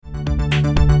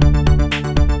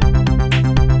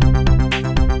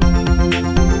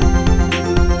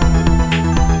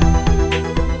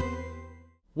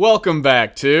Welcome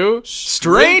back to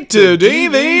Straight to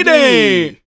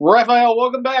DVD. Raphael,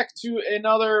 welcome back to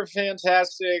another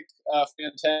fantastic,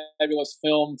 fantabulous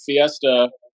film fiesta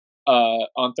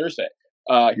on Thursday.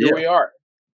 Here we are.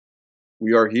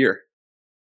 We are here.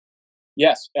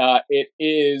 Yes, it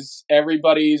is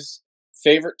everybody's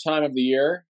favorite time of the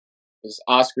year. It's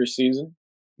Oscar season.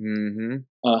 Mm-hmm.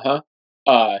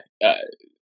 The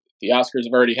Oscars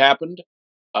have already happened,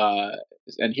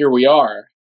 and here we are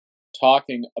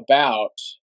talking about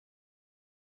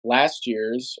last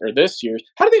year's or this year's.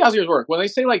 How do the Oscars work? When they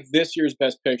say like this year's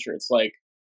Best Picture, it's like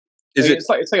it's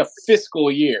like a fiscal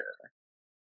year.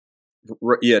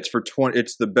 Yeah, it's for 20.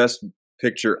 It's the Best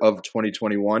Picture of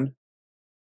 2021,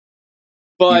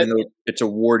 but even though it's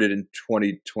awarded in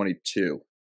 2022.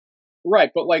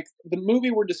 Right, but like the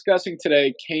movie we're discussing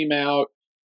today came out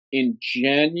in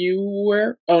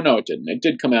January. Oh no, it didn't. It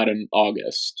did come out in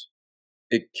August.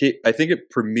 I think it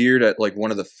premiered at like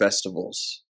one of the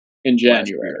festivals in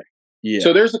January. Yeah.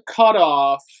 So there's a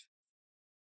cutoff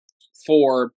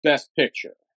for Best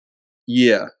Picture.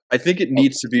 Yeah, I think it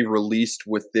needs to be released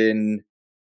within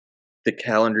the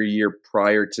calendar year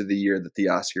prior to the year that the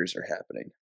Oscars are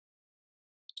happening.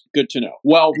 Good to know.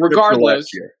 Well, regardless,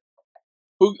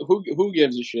 who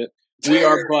gives a shit? We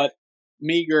are but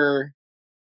meager,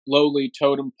 lowly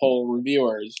totem pole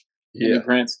reviewers in the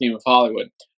grand scheme of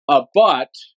Hollywood.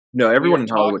 But no, everyone in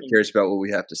Hollywood cares about what we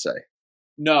have to say.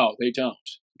 No, they don't.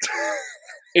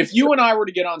 If you and I were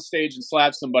to get on stage and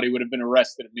slap somebody, we would have been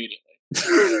arrested immediately.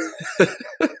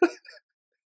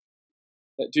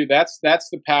 Dude, that's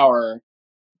the power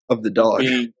of the dog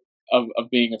of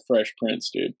being a Fresh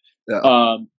Prince, dude.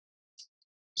 Yeah.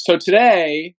 So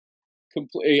today,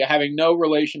 having no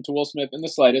relation to Will Smith in the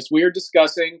slightest, we are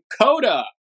discussing Coda,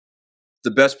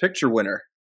 the Best Picture winner,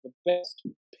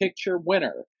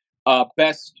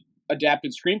 Best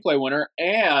Adapted Screenplay winner,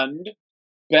 and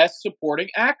Best Supporting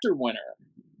Actor winner.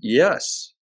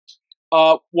 Yes.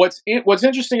 What's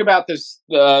interesting about this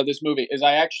movie is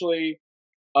I actually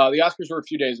the Oscars were a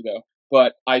few days ago,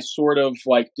 but I sort of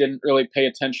like didn't really pay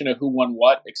attention to who won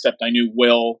what, except I knew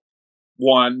Will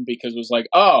won because it was like,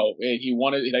 oh, he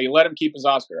wanted, they let him keep his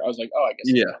Oscar. I was like, oh, I guess.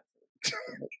 Yeah.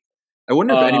 I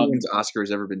wonder if anyone's Oscar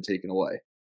has ever been taken away.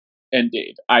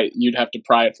 Indeed, you'd have to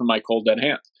pry it from my cold dead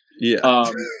hands. Yeah.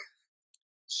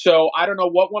 So I don't know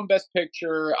what won Best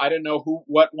Picture. I didn't know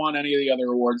what won any of the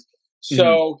other awards.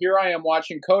 So here I am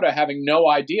watching Coda, having no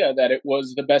idea that it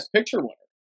was the Best Picture winner.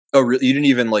 Oh, really? You didn't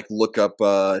even like look up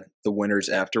the winners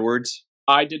afterwards?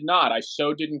 I did not. I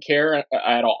so didn't care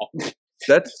at all.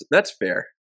 That's fair.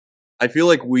 I feel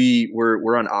like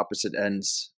we're on opposite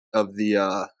ends of the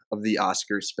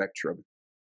Oscar spectrum.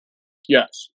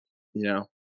 Yes. You know,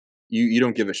 you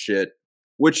don't give a shit,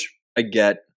 which I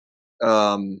get.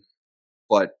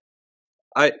 But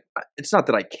it's not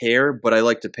that I care, but I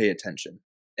like to pay attention.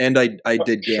 And I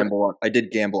did gamble. I did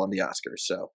gamble on the Oscars.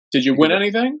 So did you win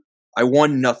anything? I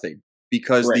won nothing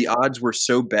because the odds were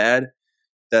so bad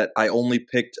that I only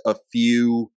picked a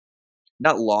few,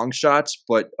 not long shots,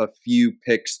 but a few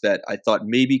picks that I thought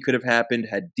maybe could have happened,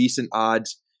 had decent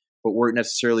odds, but weren't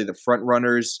necessarily the front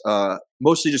runners.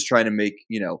 Mostly just trying to make,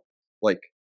 like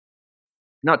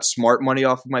not smart money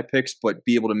off of my picks, but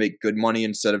be able to make good money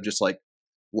instead of just like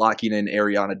locking in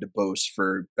Ariana DeBose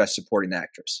for Best Supporting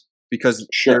Actress. Because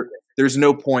there's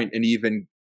no point in even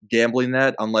gambling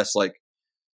that unless like,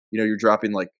 you're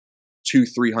dropping like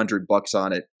 $200-300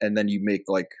 on it and then you make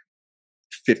like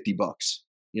 $50.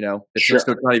 It's just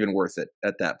not even worth it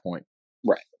at that point.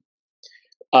 Right.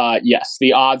 Yes,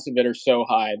 the odds of it are so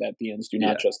high that the ends do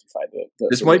not justify the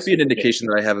This might be an indication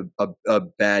that I have a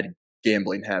bad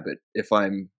gambling habit if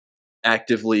I'm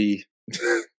actively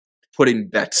putting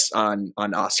bets on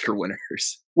Oscar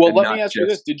winners. Well, let me ask you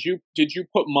this: Did you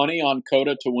put money on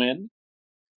Coda to win?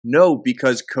 No,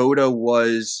 because Coda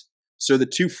was the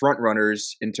two front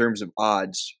runners in terms of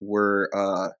odds were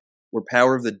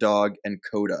Power of the Dog and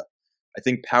Coda. I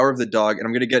think Power of the Dog, and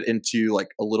I'm going to get into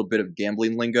like a little bit of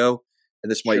gambling lingo, and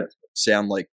this might sound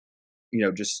like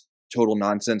just total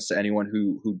nonsense to anyone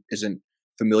who isn't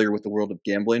familiar with the world of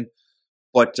gambling.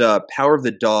 But Power of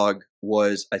the Dog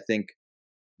was, I think,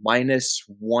 minus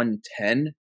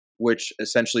 110, which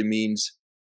essentially means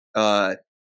how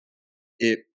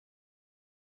does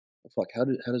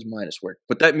minus work?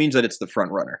 But that means that it's the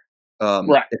front runner.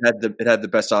 Right. It had the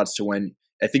best odds to win.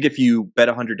 I think if you bet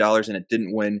 $100 and it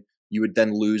didn't win, you would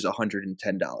then lose $110.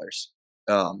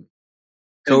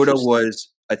 Coda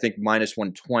was, I think, minus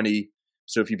 120.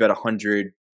 So if you bet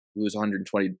 100, lose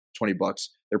 120 $20.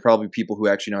 There are probably people who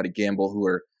actually know how to gamble who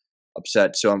are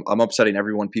upset. So I'm upsetting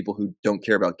everyone, people who don't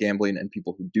care about gambling and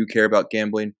people who do care about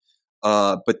gambling.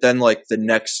 But then like the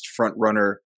next front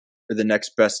runner or the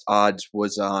next best odds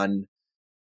was on,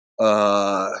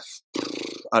 I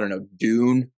don't know,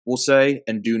 Dune, we'll say,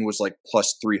 and Dune was like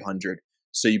plus 300.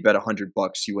 So you bet $100,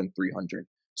 you win 300.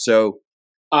 So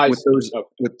with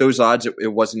those odds,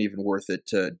 it wasn't even worth it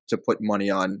to put money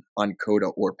on Coda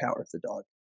or Power of the Dog.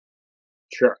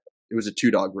 Sure, it was a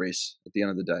 2-dog race at the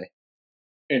end of the day.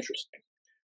 Interesting.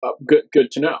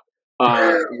 Good to know.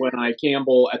 When I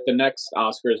gamble at the next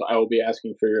Oscars, I will be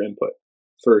asking for your input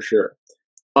for sure.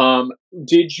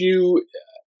 Did you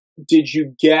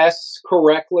guess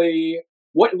correctly?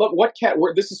 What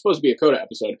this is supposed to be a Coda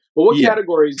episode, but what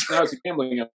categories? Now it's a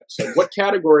gambling episode. What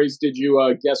categories did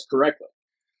you guess correctly?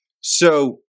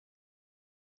 So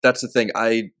that's the thing.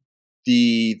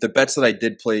 The bets that I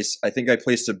did place, I think I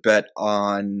placed a bet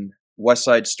on West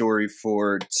Side Story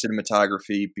for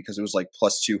cinematography because it was like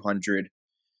plus 200.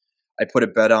 I put a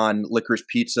bet on Licorice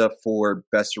Pizza for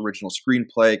best original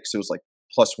screenplay because it was like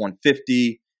plus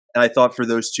 150. And I thought for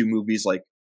those two movies, like,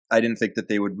 I didn't think that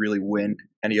they would really win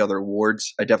any other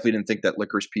awards. I definitely didn't think that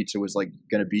Licorice Pizza was like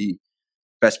going to be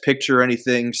best picture or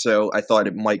anything. So I thought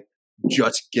it might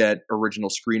just get original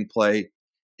screenplay,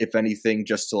 if anything,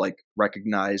 just to like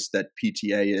recognize that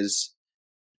PTA is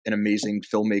an amazing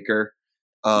filmmaker.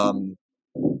 I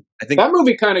think that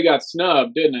movie kind of got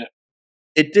snubbed, didn't it?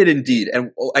 It did indeed,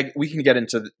 and we can get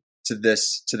into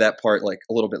that part like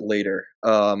a little bit later.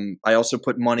 I also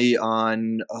put money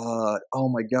on oh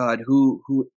my god, who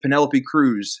Penelope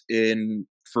Cruz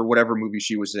for whatever movie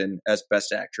she was in as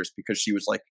best actress because she was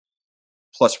like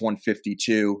plus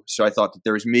 152. So I thought that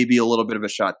there was maybe a little bit of a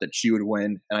shot that she would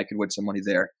win and I could win some money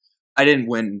there. I didn't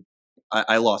win.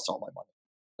 I lost all my money.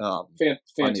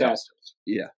 Fantastic.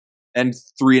 Yeah. And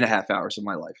 3.5 hours of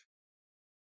my life.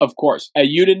 Of course.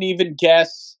 You didn't even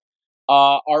guess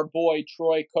our boy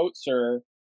Troy Kotsur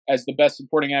as the best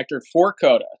supporting actor for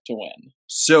Coda to win.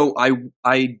 So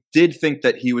I did think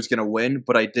that he was going to win,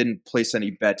 but I didn't place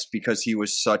any bets because he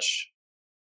was such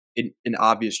an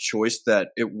obvious choice that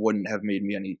it wouldn't have made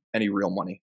me any real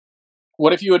money.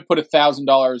 What if you had put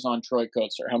 $1,000 on Troy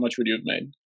Kotsur? How much would you have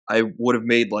made? I would have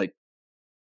made like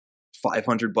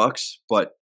 $500,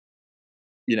 but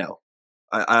you know,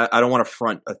 I don't want to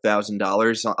front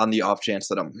 $1,000 on the off chance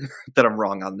that I'm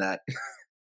wrong on that.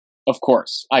 Of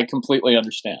course, I completely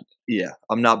understand. Yeah,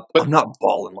 I'm not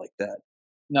balling like that.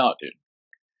 No, dude.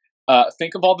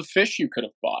 Think of all the fish you could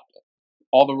have bought,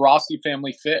 all the Rossi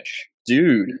family fish.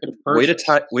 Dude, way to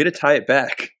tie it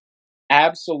back.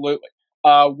 Absolutely.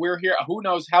 We're here. Who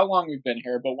knows how long we've been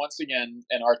here, but once again,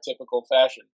 in our typical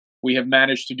fashion, we have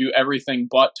managed to do everything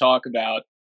but talk about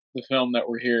the film that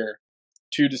we're here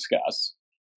to discuss.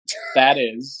 That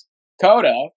is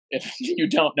Coda, if you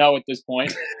don't know at this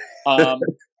point.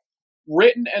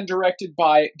 Written and directed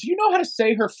by, do you know how to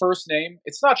say her first name?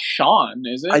 It's not Sean,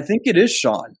 is it? I think it is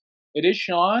Sean. It is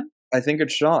Sean? I think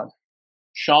it's Sean.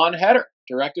 Sean Heder,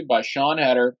 directed by Sean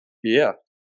Heder. Yeah.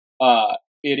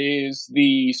 It is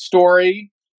the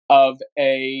story of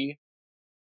a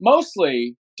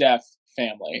mostly deaf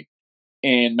family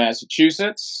in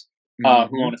Massachusetts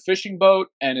who own a fishing boat,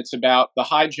 and it's about the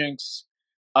hijinks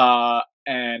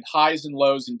and highs and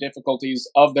lows and difficulties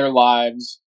of their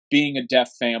lives being a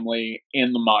deaf family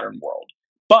in the modern world.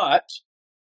 But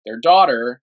their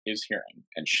daughter is hearing,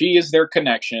 and she is their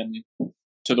connection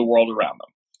to the world around them.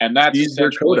 And that's She's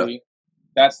their Coda.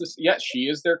 She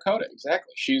is their Coda,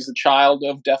 exactly. She's the child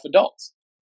of deaf adults.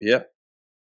 Yeah.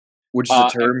 Which is a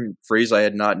phrase I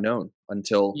had not known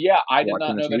until I did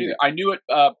not know that either. I knew it,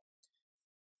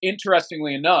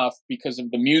 interestingly enough, because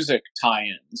of the music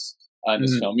tie-ins in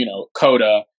this film. You know,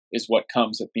 Coda is what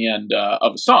comes at the end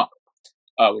of a song,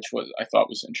 which I thought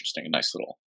was interesting, a nice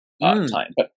little tie-in.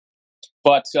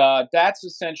 But that's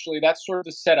sort of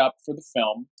the setup for the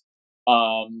film.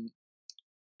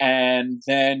 And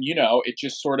then, you know, it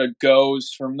just sort of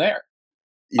goes from there.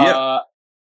 Yeah.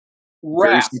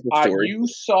 Raph, you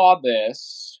saw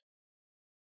this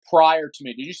prior to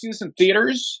me. Did you see this in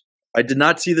theaters? I did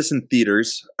not see this in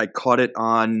theaters. I caught it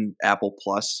on Apple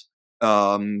Plus.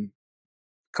 A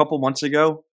couple months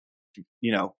ago,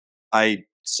 you know, I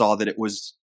saw that it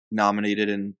was nominated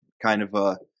in kind of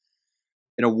an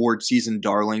award season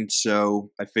darling. So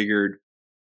I figured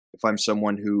if I'm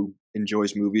someone who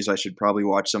enjoys movies, I should probably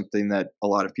watch something that a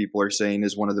lot of people are saying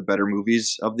is one of the better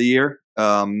movies of the year.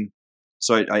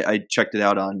 So I checked it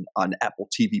out on Apple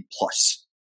TV Plus.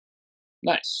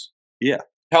 Nice. Yeah.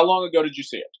 How long ago did you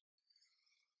see it?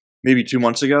 Maybe 2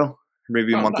 months ago,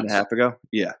 maybe a month and a half ago.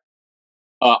 Yeah.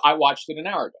 I watched it an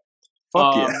hour ago.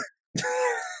 Fuck yeah.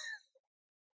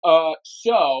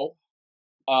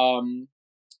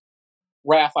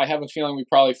 Raph, I have a feeling we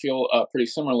probably feel pretty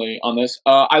similarly on this.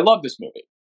 I love this movie.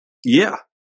 Yeah.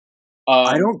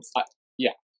 I don't.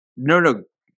 Yeah. No.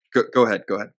 Go ahead.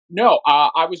 Go ahead. No,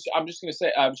 I'm just gonna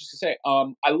say. I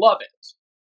love it.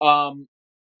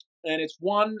 And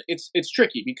it's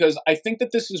tricky because I think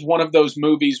that this is one of those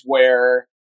movies where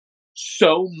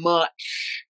so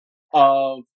much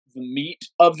of the meat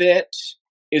of it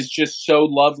is just so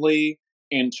lovely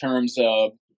in terms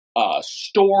of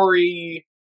story,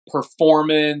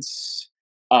 performance,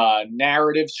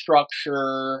 narrative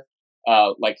structure,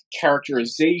 like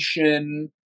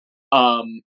characterization.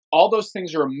 All those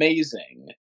things are amazing.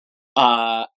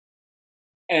 And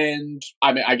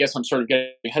I mean, I guess I'm sort of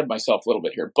getting ahead of myself a little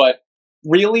bit here, but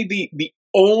really the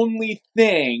only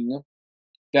thing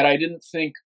that I didn't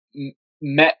think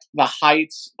met the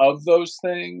heights of those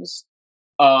things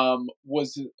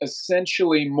was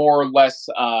essentially more or less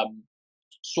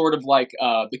sort of like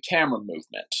the camera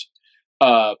movement,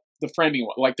 the framing.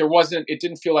 Like it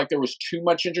didn't feel like there was too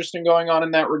much interesting going on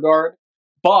in that regard,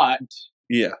 but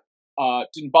yeah,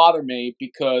 didn't bother me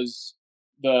because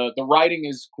the writing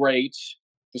is great,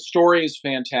 the story is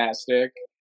fantastic,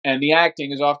 and the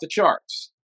acting is off the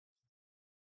charts.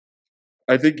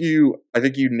 I think you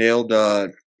nailed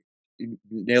the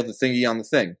thingy on the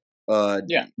thing.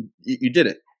 Yeah, you did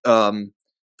it.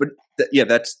 But yeah,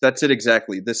 that's it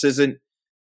exactly. This isn't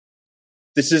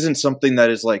something that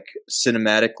is like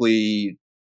cinematically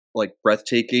like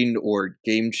breathtaking or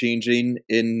game changing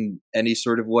in any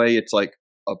sort of way. It's like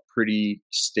a pretty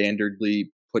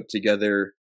standardly put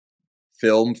together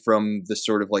film from the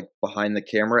sort of like behind the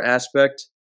camera aspect.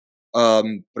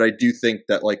 But I do think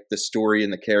that like the story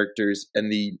and the characters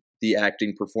and the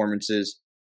acting performances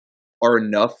are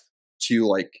enough to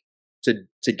like to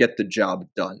get the job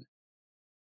done,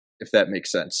 if that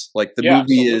makes sense. Like the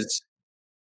movie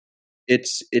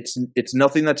absolutely. It's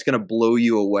nothing that's going to blow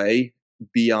you away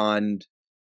beyond,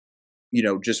 you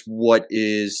know, just what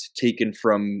is taken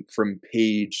from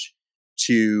page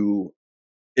to.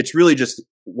 It's really just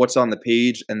what's on the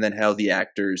page and then how the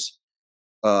actors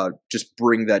just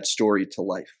bring that story to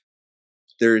life.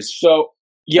 Yes,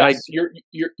 you're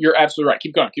absolutely right.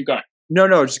 Keep going. No,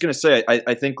 I was just gonna say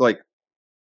I think a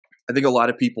lot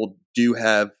of people do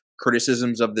have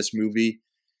criticisms of this movie,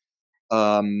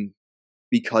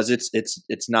 because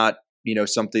it's not, you know,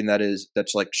 something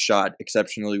that's like shot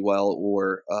exceptionally well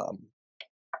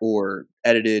or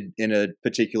edited in a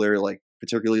particularly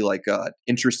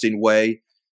interesting way.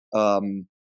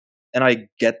 And I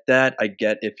get that. I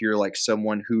get if you're like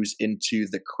someone who's into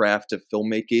the craft of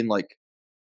filmmaking, like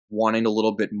wanting a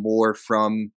little bit more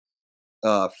from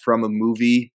a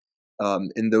movie,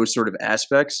 in those sort of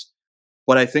aspects.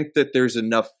 But I think that there's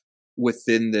enough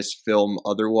within this film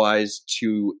otherwise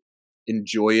to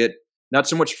enjoy it, not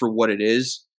so much for what it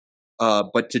is,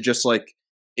 but to just like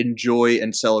enjoy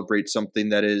and celebrate something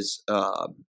that is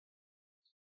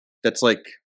that's like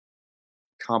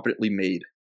competently made.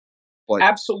 But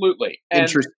absolutely,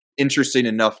 interesting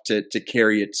enough to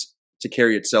carry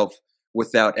itself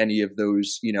without any of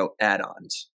those, you know,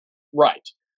 add-ons. Right.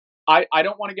 I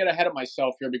don't want to get ahead of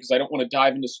myself here because I don't want to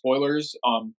dive into spoilers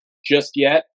just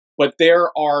yet. But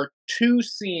there are two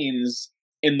scenes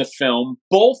in the film,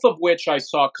 both of which I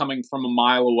saw coming from a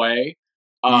mile away,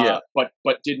 but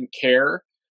didn't care.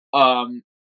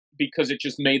 Because it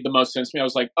just made the most sense to me. I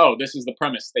was like, "Oh, this is the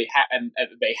premise. They have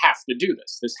to do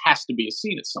this. This has to be a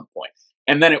scene at some point."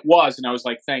 And then it was, and I was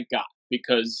like, "Thank God,"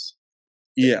 because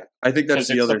I think that's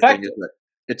the other thing. Is that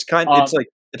it's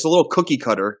it's a little cookie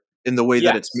cutter in the way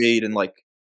that it's made, and like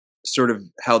sort of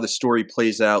how the story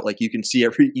plays out. Like you can see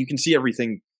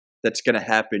everything that's going to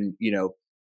happen, you know,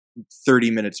 30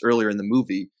 minutes earlier in the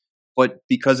movie, but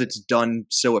because it's done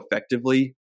so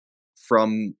effectively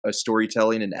from a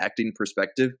storytelling and acting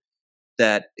perspective,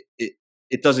 that it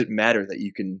doesn't matter that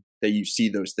you see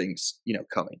those things, you know,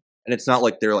 coming. And it's not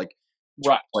like they're like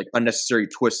unnecessary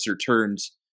twists or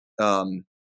turns.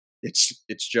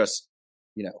 It's just,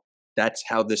 you know, that's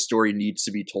how this story needs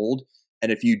to be told.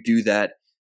 And if you do that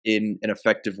in an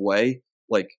effective way,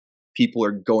 like people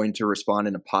are going to respond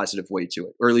in a positive way to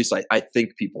it, or at least I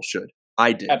think people should.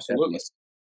 I did. Absolutely.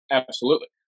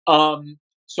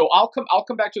 So I'll come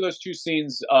back to those two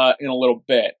scenes in a little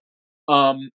bit.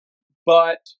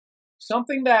 But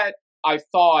something that I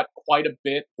thought quite a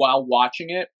bit while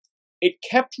watching it, it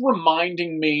kept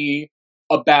reminding me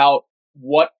about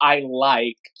what I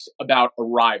liked about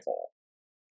Arrival.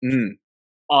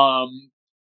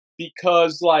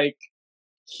 Because like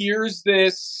here's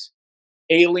this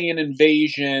alien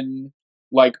invasion,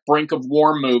 like brink of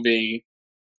war movie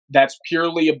that's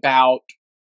purely about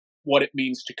what it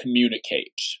means to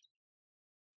communicate.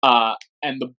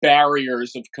 and the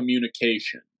barriers of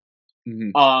communication.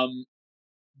 Mm-hmm.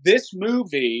 This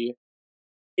movie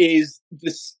is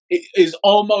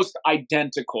almost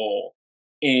identical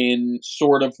in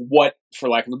sort of what, for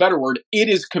lack of a better word, it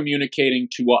is communicating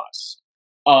to us.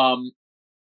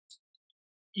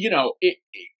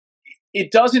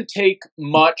 It doesn't take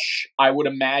much, I would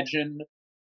imagine,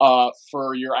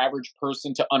 for your average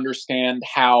person to understand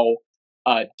how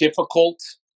difficult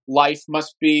life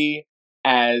must be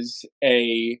as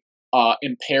a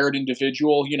impaired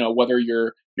individual. Whether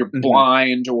you're Mm-hmm.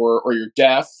 blind or you're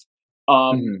deaf.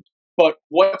 Mm-hmm. But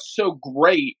what's so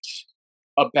great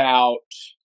about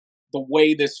the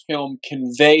way this film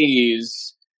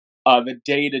conveys the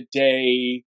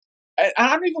day-to-day, I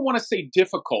don't even want to say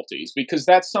difficulties, because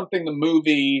that's something the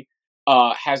movie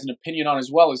has an opinion on as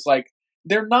well, is like,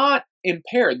 they're not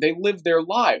impaired. They live their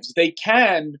lives. They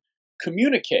can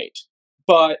communicate.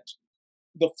 But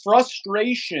the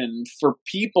frustration for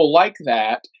people like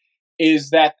that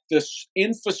is that the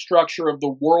infrastructure of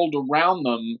the world around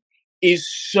them is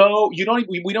so, we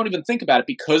don't even think about it,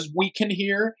 because we can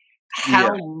hear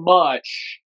how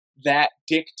much that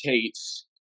dictates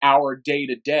our day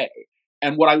to day.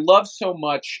 And what I love so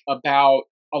much about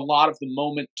a lot of the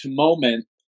moment to moment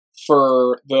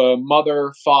for the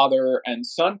mother, father, and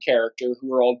son character,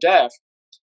 who are all deaf,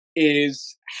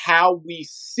 is how we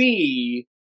see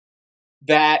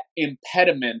that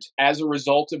impediment as a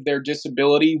result of their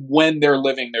disability when they're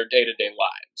living their day-to-day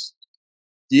lives.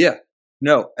 Yeah.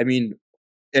 No, I mean,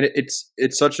 it's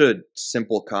such a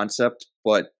simple concept,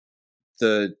 but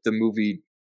the movie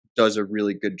does a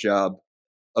really good job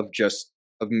of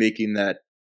making that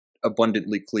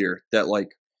abundantly clear, that like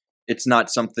it's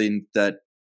not something that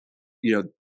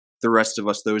the rest of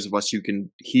us, those of us who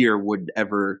can hear, would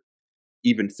ever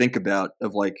even think about,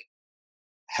 of like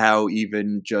how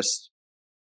even just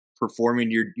performing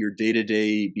your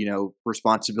day-to-day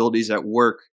responsibilities at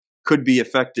work could be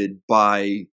affected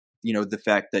by the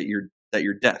fact that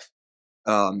you're deaf.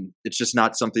 It's just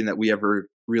not something that we ever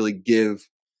really give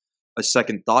a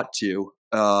second thought to.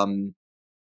 And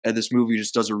this movie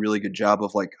just does a really good job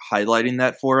of like highlighting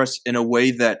that for us in a way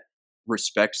that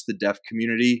respects the deaf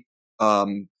community,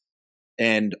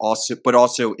 and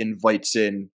also invites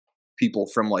in people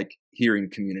from like hearing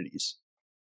communities.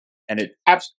 And it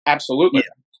absolutely.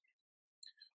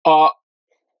 Yeah.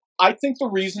 I think the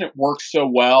reason it works so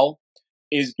well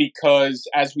is because,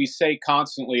 as we say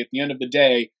constantly, at the end of the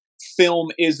day, film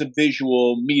is a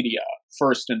visual media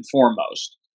first and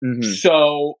foremost. Mm-hmm.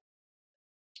 So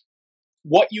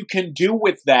what you can do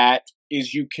with that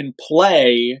is you can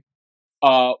play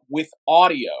with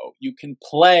audio. You can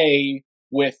play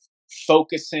with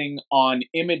focusing on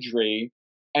imagery,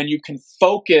 and you can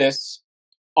focus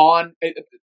on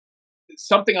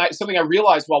something I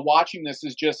realized while watching this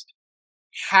is just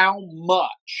how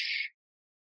much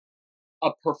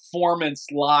a performance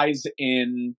lies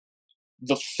in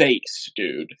the face,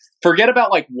 dude. Forget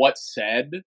about like what's said.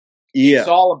 Yeah. It's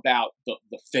all about the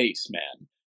face,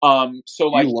 man. So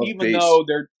like, even though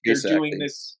they're doing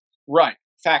this right,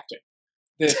 facting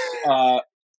this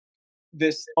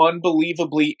this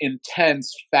unbelievably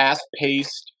intense,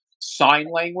 fast-paced sign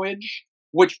language,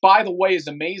 which, by the way, is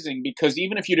amazing, because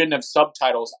even if you didn't have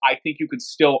subtitles, I think you could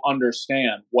still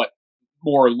understand what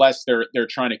more or less they're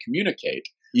trying to communicate.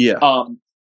 Yeah.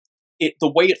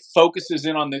 The way it focuses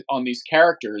in on these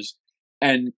characters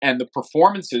and the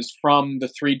performances from the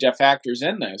three deaf actors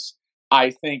in this,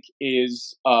 I think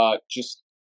is just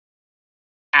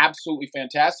absolutely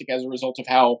fantastic as a result of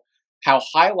how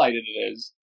highlighted it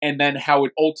is, and then how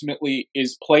it ultimately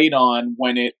is played on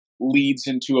when it leads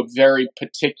into a very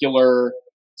particular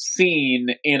scene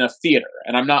in a theater.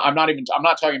 And I'm not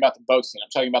talking about the boat scene. I'm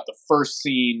talking about the first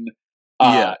scene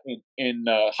in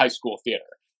high school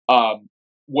theater,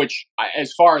 which,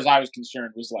 as far as I was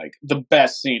concerned, was like the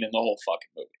best scene in the whole fucking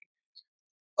movie.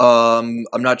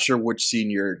 I'm not sure which scene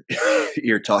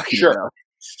you're talking about.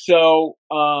 So,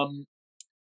 a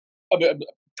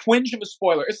twinge of a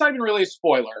spoiler. It's not even really a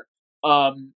spoiler.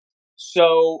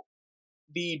 So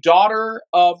the daughter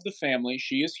of the family,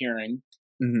 she is hearing,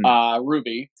 mm-hmm.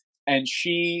 Ruby, and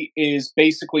she is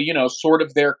basically, sort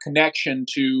of their connection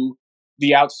to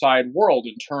the outside world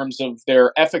in terms of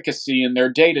their efficacy in their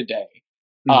day-to-day.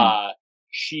 Mm-hmm.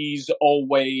 She's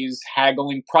always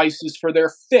haggling prices for their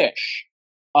fish.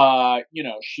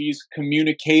 She's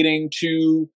communicating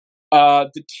to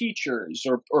the teachers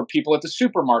or people at the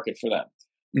supermarket for them.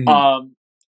 Mm-hmm.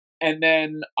 And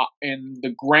then in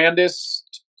the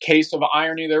grandest case of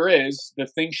irony there is, the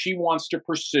thing she wants to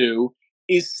pursue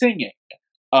is singing.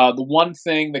 The one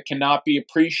thing that cannot be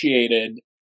appreciated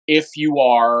if you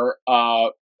are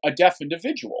a deaf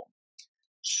individual.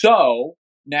 So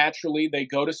naturally, they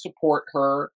go to support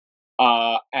her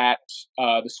at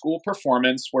the school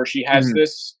performance where she has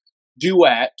this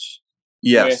duet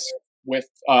Yes. with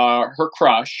her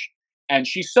crush, and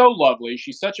she's so lovely.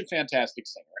 She's such a fantastic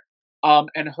singer.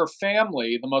 And her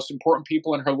family, the most important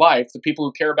people in her life, the people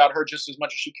who care about her just as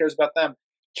much as she cares about them,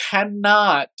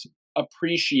 cannot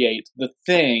appreciate the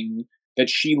thing that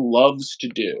she loves to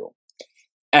do.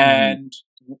 And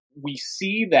we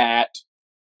see that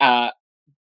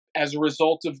as a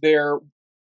result of their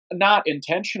not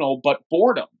intentional, but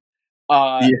boredom.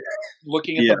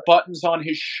 Looking at the buttons on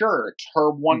his shirt,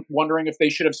 her wondering if they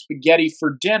should have spaghetti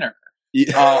for dinner,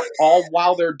 all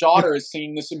while their daughter is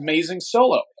singing this amazing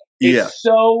solo. It's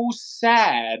so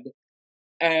sad,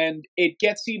 and it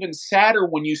gets even sadder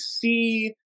when you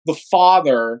see the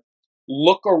father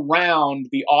look around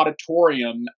the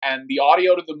auditorium and the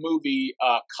audio to the movie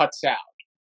cuts out,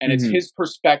 and it's his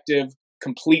perspective,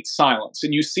 complete silence.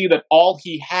 And you see that all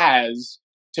he has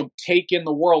to take in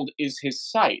the world is his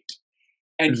sight.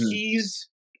 And he's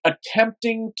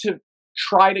attempting to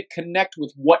try to connect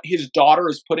with what his daughter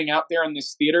is putting out there in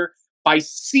this theater by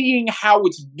seeing how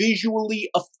it's visually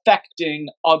affecting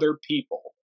other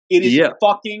people. It is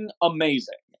fucking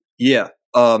amazing. Yeah.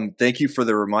 Thank you for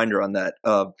the reminder on that.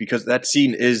 Because that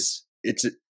scene is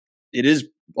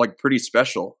like pretty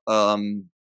special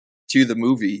to the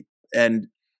movie. And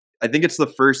I think it's the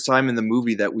first time in the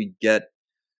movie that we get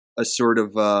a sort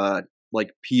of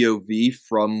like POV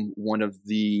from one of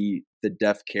the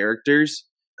deaf characters.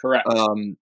 Correct.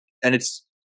 And it's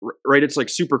right. It's like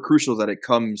super crucial that it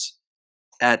comes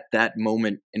at that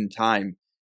moment in time.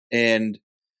 And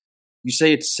you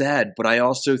say it's sad, but I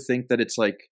also think that it's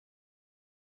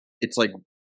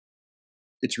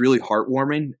really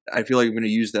heartwarming. I feel like I'm going to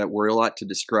use that word a lot to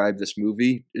describe this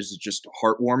movie. Is just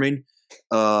heartwarming.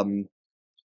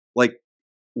 Like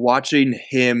watching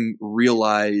him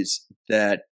realize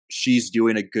that she's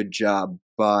doing a good job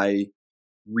by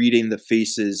reading the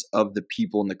faces of the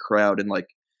people in the crowd. And like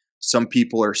some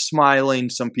people are smiling,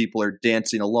 some people are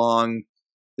dancing along.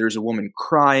 There's a woman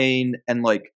crying. And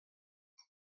like,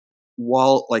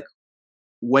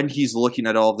 when he's looking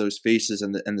at all of those faces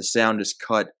and the sound is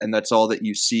cut and that's all that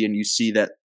you see, and you see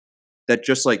that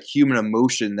just like human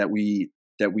emotion that we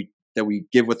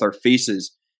give with our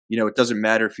faces, you know, it doesn't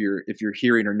matter if you're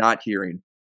hearing or not hearing.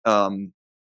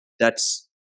 That's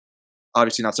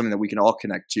obviously not something that we can all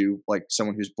connect to, like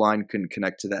someone who's blind couldn't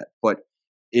connect to that. But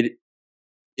it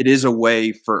is a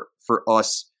way for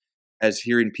us as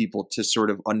hearing people to sort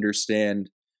of understand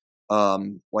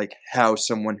like how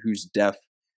someone who's deaf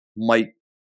might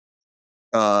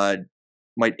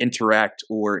interact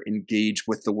or engage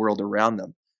with the world around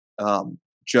them,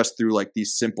 just through like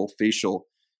these simple facial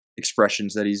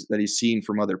expressions that he's seen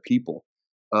from other people.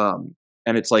 And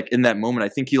it's like in that moment, I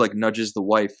think he like nudges the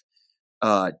wife,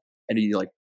 and he like,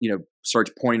 you know,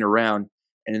 starts pointing around,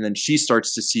 and then she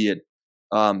starts to see it,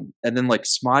 and then like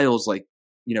smiles like,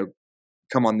 you know,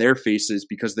 come on their faces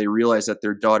because they realize that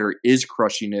their daughter is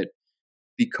crushing it,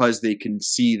 because they can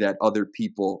see that other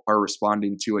people are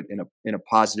responding to it in a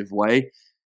positive way.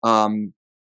 And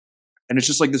it's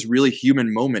just like this really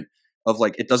human moment of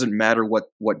like, it doesn't matter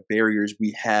what barriers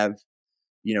we have,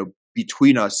 you know,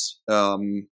 between us,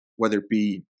 whether it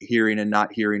be hearing and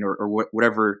not hearing or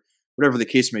whatever the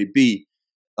case may be,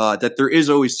 that there is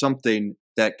always something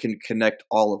that can connect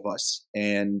all of us.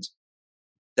 And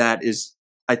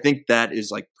I think that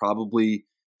is like probably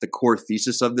the core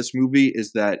thesis of this movie,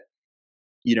 is that,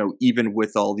 you know, even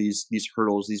with all these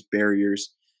hurdles, these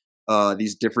barriers,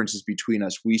 these differences between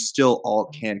us, we still all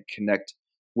can connect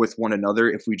with one another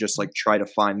if we just like try to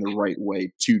find the right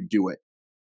way to do it.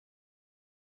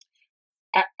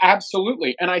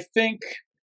 Absolutely. And I think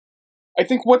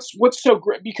what's so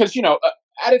great, because, you know,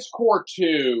 at its core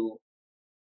too,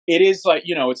 it is like,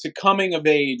 you know, it's a coming of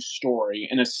age story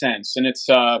in a sense. And it's,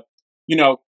 you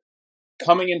know,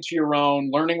 coming into your own,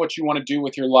 learning what you want to do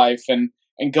with your life, and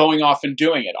going off and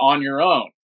doing it on your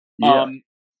own. Yeah.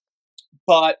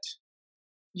 But,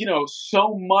 you know,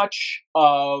 so much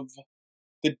of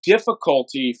the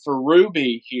difficulty for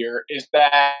Ruby here is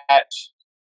that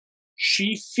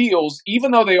she feels,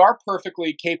 even though they are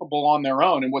perfectly capable on their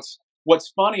own, and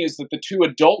what's funny is that the two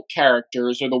adult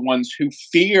characters are the ones who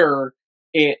fear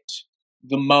it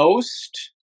the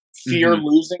most, fear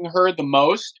losing her the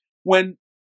most, when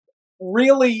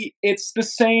really it's the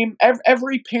same.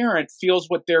 Every parent feels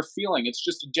what they're feeling. It's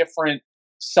just a different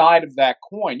side of that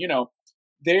coin. You know,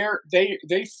 they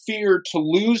fear to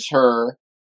lose her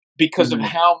because of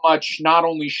how much not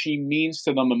only she means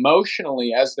to them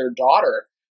emotionally as their daughter,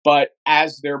 but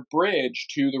as their bridge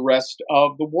to the rest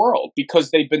of the world because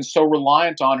they've been so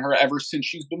reliant on her ever since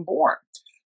she's been born.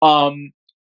 And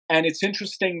it's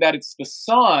interesting that it's the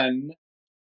son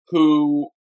who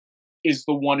is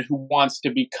the one who wants to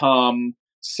become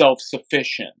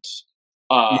self-sufficient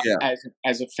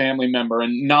as a family member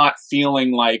and not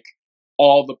feeling like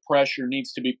all the pressure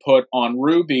needs to be put on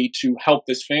Ruby to help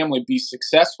this family be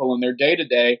successful in their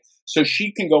day-to-day so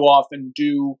she can go off and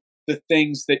do the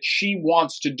things that she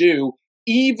wants to do,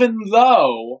 even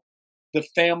though the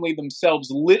family themselves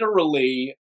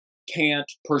literally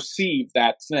can't perceive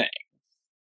that thing.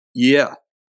 Yeah.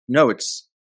 No, it's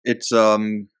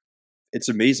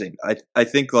amazing. I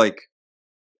think like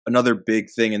another big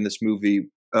thing in this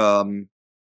movie,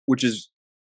 which is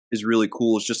really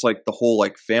cool, is just like the whole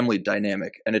like family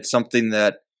dynamic, and it's something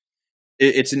that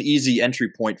it's an easy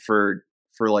entry point for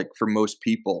most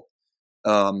people.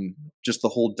 Just the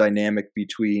whole dynamic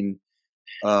between,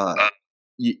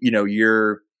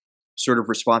 your sort of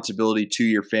responsibility to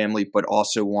your family, but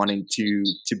also wanting to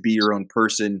be your own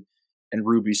person, and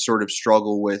Ruby's sort of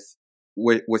struggle with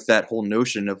that whole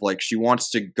notion of like, she wants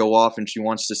to go off and she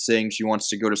wants to sing, she wants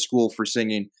to go to school for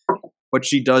singing, but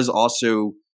she does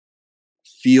also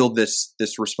feel this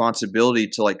responsibility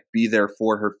to like be there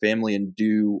for her family and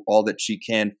do all that she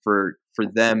can for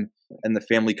them, and the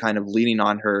family kind of leaning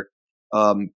on her.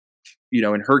 In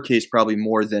her case, probably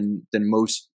more than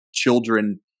most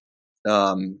children,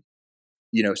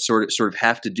 sort of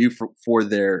have to do for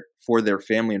their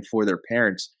family and for their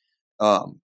parents.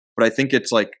 But I think it's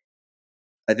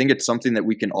something that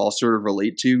we can all sort of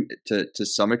relate to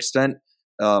some extent,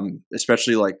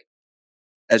 especially like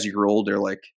as you grow older,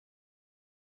 like,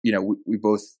 we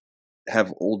both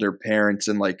have older parents,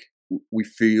 and like we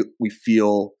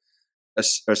feel a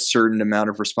certain amount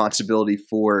of responsibility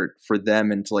for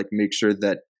them, and to like make sure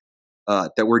that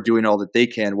we're doing all that they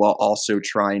can while also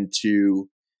trying to,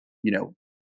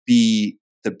 be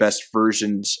the best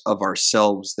versions of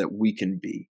ourselves that we can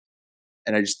be.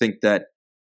 And I just think that,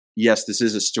 yes, this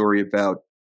is a story about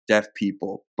deaf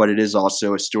people, but it is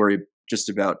also a story just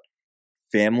about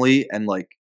family and like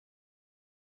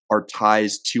our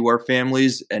ties to our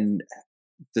families, and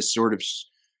the sort of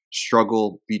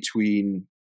struggle between,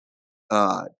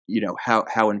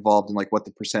 how involved and like what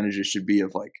the percentages should be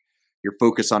of like your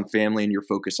focus on family and your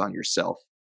focus on yourself.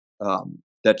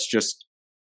 That's just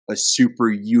a super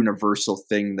universal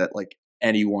thing that like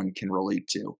anyone can relate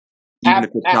to, even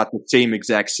if it's not the same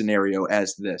exact scenario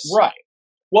as this. Right.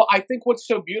 Well, I think what's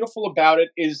so beautiful about it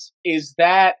is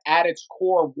that at its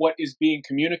core, what is being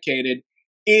communicated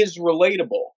is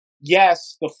relatable.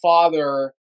 Yes, the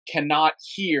father cannot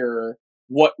hear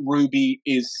what Ruby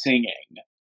is singing,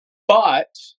 but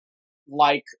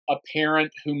like a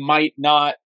parent who might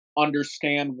not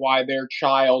understand why their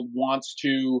child wants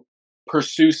to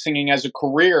pursue singing as a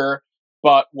career,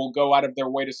 but will go out of their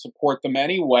way to support them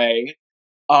anyway,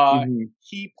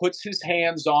 he puts his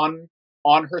hands on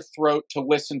her throat to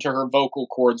listen to her vocal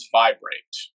cords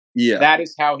vibrate. Yeah. That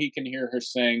is how he can hear her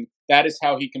sing. That is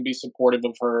how he can be supportive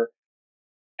of her.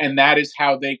 And that is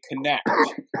how they connect.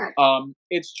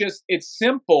 It's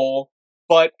simple,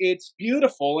 but it's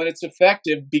beautiful and it's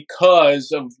effective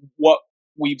because of what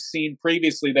we've seen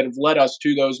previously that have led us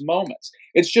to those moments.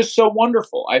 It's just so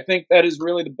wonderful. I think that is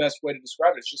really the best way to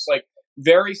describe it. It's just like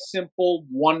very simple,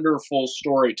 wonderful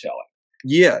storytelling.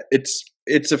 Yeah, it's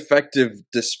effective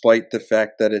despite the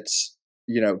fact that it's,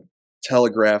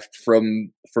 telegraphed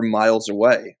from miles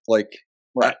away. Like,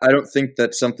 right. I don't think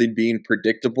that something being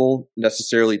predictable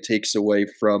necessarily takes away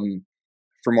from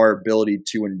our ability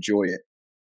to enjoy it.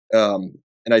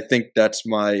 And I think that's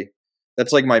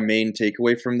like my main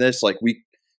takeaway from this. Like we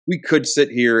could sit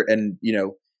here and,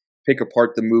 pick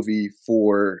apart the movie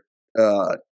for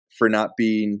not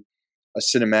being a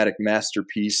cinematic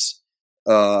masterpiece,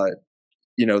 the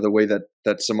way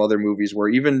that some other movies were,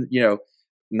 even,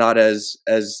 not as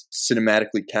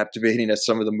cinematically captivating as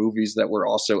some of the movies that were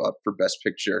also up for Best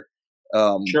Picture.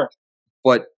 Sure.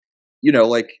 But,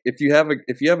 like if you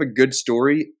have a good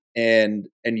story and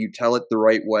you tell it the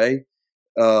right way,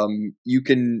 you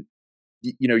can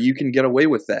get away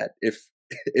with that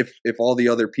if all the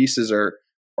other pieces are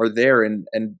there and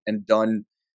done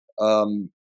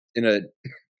in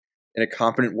a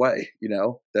competent way.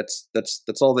 That's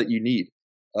all that you need.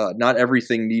 Not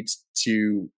everything needs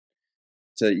to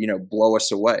blow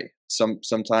us away.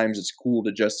 Sometimes it's cool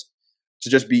to just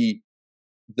be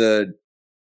a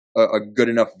good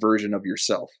enough version of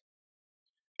yourself.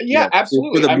 Yeah,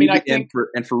 absolutely. I mean, I think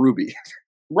for Ruby.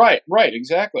 Right,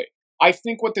 exactly. I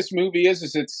think what this movie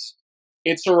is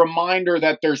it's a reminder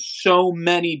that there's so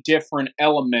many different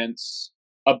elements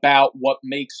about what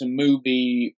makes a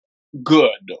movie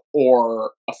good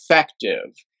or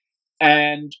effective.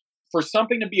 And for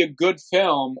something to be a good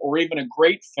film or even a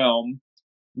great film,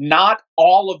 not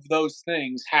all of those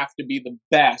things have to be the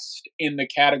best in the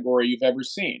category you've ever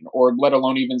seen, or let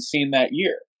alone even seen that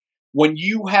year. When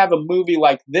you have a movie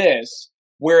like this,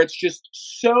 where it's just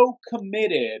so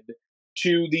committed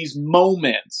to these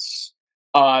moments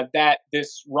that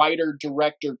this writer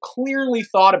director clearly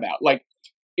thought about. Like,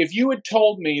 if you had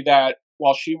told me that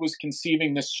while she was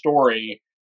conceiving this story,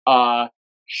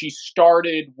 she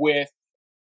started with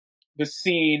the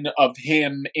scene of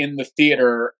him in the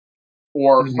theater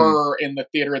or her in the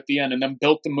theater at the end and then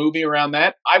built the movie around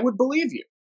that, I would believe you.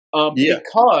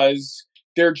 Because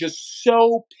they're just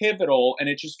so pivotal and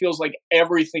it just feels like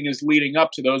everything is leading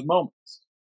up to those moments.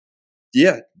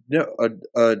 Yeah, no,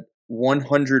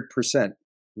 100%.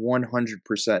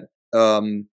 100%.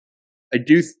 I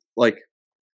do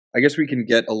I guess we can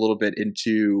get a little bit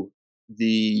into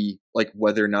the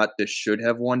whether or not this should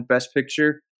have won Best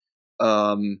Picture,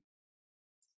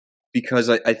 because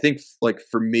I think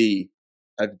for me,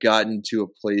 I've gotten to a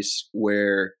place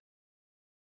where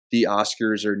the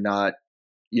Oscars are not,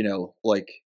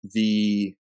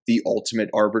 the ultimate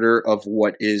arbiter of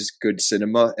what is good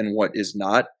cinema and what is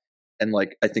not, and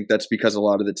I think that's because a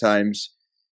lot of the times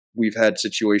we've had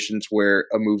situations where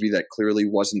a movie that clearly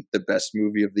wasn't the best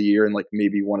movie of the year and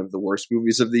maybe one of the worst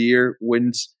movies of the year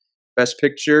wins Best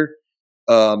Picture.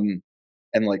 And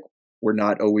we're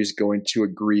not always going to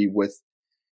agree with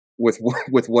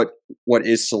what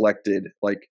is selected.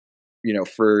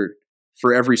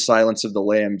 For every Silence of the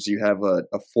Lambs, you have a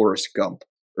Forrest Gump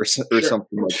or something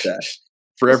like that.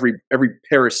 For every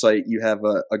Parasite, you have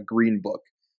a Green Book.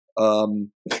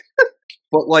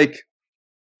 But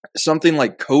something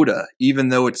like Coda, even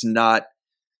though it's not,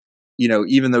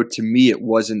 even though to me it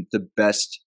wasn't the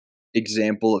best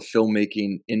example of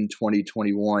filmmaking in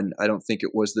 2021, I don't think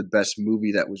it was the best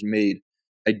movie that was made.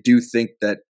 I do think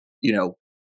that,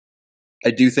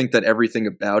 everything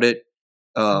about it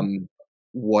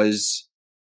was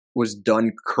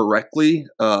done correctly.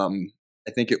 I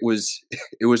think it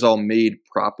was all made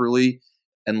properly,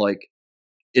 and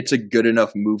it's a good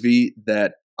enough movie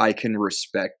that I can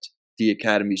respect the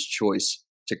Academy's choice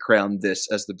to crown this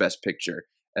as the best picture.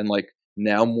 And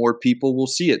now more people will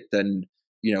see it than,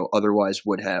 otherwise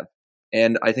would have.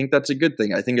 And I think that's a good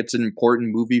thing. I think it's an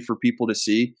important movie for people to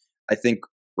see. I think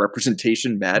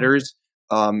representation matters.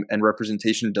 And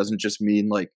representation doesn't just mean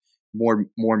more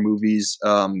movies,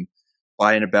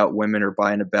 by and about women or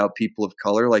by and about people of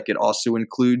color. It also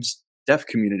includes deaf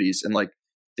communities, and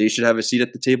they should have a seat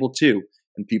at the table too.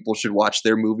 And people should watch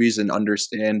their movies and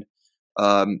understand,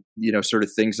 sort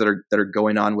of things that are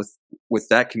going on with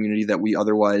that community that we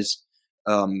otherwise,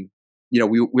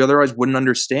 we otherwise wouldn't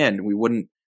understand. We wouldn't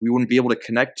be able to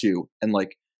connect to. And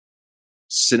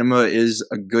cinema is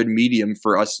a good medium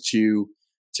for us to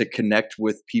connect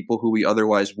with people who we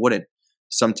otherwise wouldn't.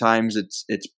 Sometimes it's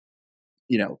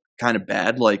kind of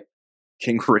bad, like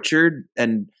King Richard,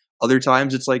 and other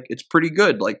times it's pretty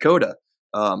good, like Coda.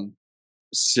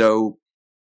 So,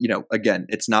 again,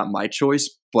 it's not my choice,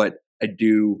 but I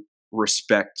do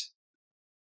respect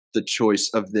the choice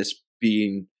of this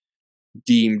being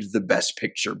deemed the best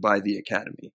picture by the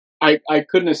Academy. I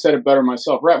couldn't have said it better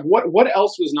myself. Rap, what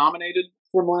else was nominated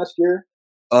from last year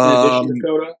in addition to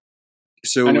Coda?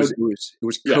 So it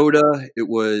was Coda, it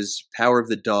was Power of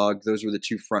the Dog. Those were the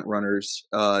two front runners.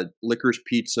 Licorice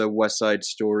Pizza, West Side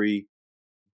Story,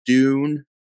 Dune,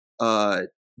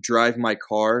 Drive My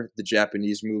Car, the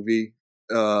Japanese movie,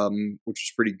 which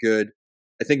was pretty good.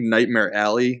 I think Nightmare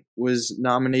Alley was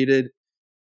nominated,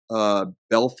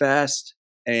 Belfast,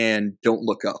 and Don't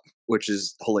Look Up, which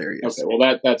is hilarious. Okay,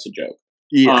 well that's a joke.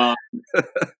 Yeah.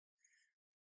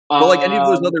 But any of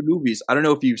those other movies, I don't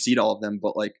know if you've seen all of them,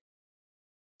 but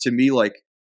to me, I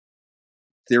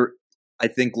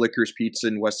think Licorice Pizza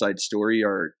and West Side Story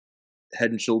are head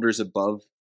and shoulders above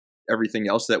everything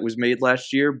else that was made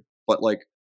last year. But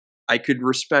I could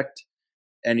respect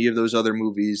any of those other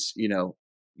movies,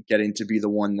 getting to be the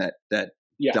one that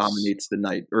yes, dominates the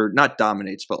night, or not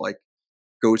dominates, but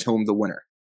goes home the winner.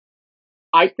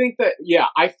 I think that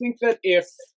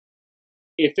if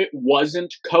it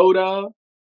wasn't Coda,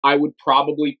 I would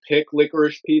probably pick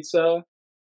Licorice Pizza.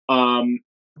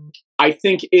 I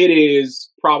think it is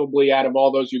probably, out of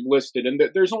all those you've listed, and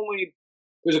there's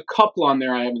a couple on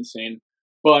there I haven't seen,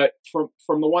 but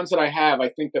from the ones that I have, I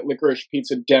think that Licorice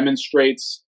Pizza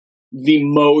demonstrates the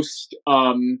most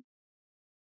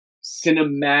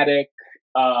cinematic,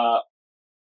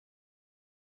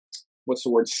 what's the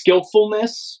word,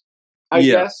 skillfulness, I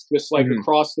guess, just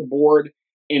across the board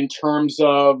in terms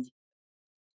of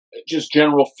just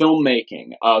general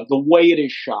filmmaking, the way it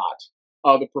is shot,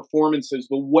 the performances,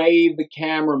 the way the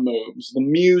camera moves, the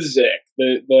music,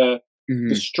 the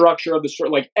structure of the story,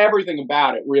 like everything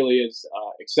about it really is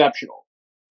exceptional.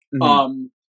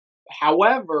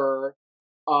 However,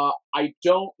 I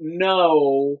don't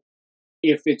know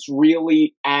if it's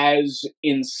really as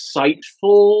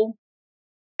insightful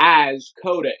as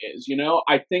Coda is. You know,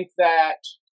 I think that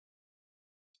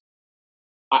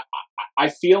I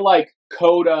feel like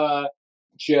Coda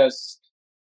just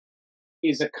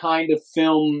is a kind of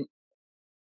film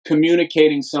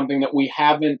communicating something that we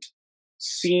haven't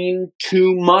seen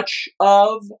too much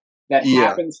of, that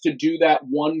happens to do that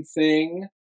one thing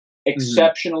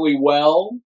exceptionally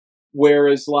well.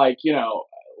 Whereas, like, you know,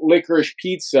 Licorice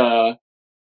Pizza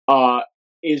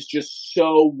is just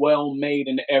so well made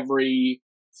in every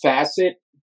facet,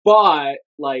 but,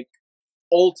 like,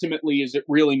 ultimately, is it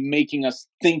really making us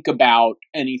think about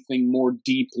anything more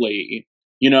deeply,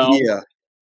 you know? Yeah.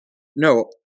 No,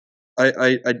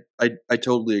 I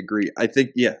totally agree. I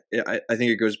think, I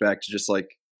think it goes back to just,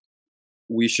 like,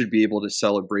 we should be able to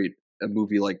celebrate a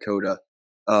movie like Coda.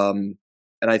 And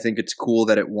I think it's cool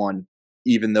that it won,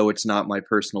 even though it's not my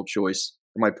personal choice.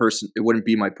 It wouldn't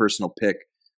be my personal pick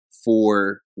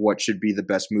for what should be the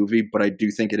best movie, but I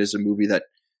do think it is a movie that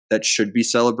should be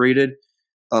celebrated.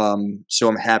 So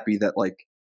I'm happy that, like,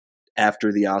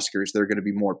 after the Oscars, there are going to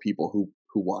be more people who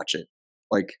watch it.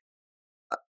 Like,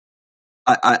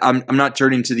 I'm not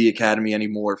turning to the Academy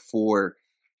anymore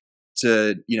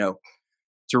to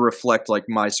reflect, like,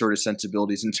 my sort of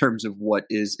sensibilities in terms of what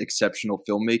is exceptional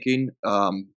filmmaking.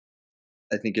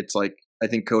 I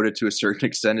think Coda, to a certain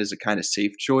extent, is a kind of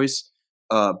safe choice,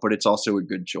 but it's also a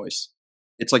good choice.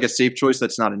 It's like a safe choice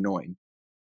that's not annoying.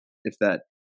 It's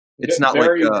not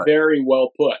very, like very well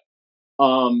put.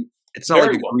 It's not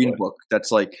like a Green Book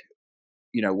that's like,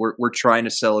 you know, we're trying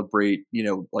to celebrate, you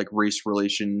know, like, race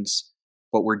relations,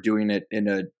 but we're doing it in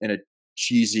a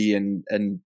cheesy and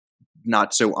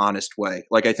not so honest way.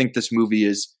 Like, I think this movie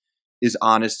is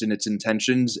honest in its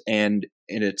intentions and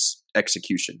in its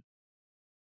execution.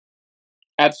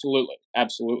 Absolutely.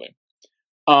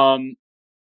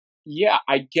 Yeah,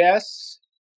 I guess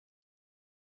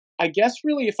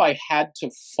really, if I had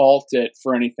to fault it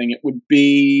for anything, it would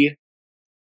be,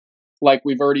 like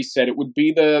we've already said, it would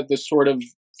be the sort of,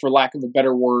 for lack of a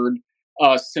better word,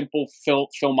 simple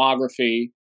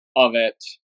filmography of it,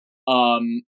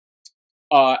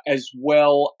 as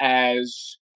well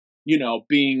as, you know,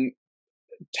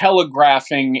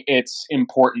 telegraphing its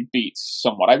important beats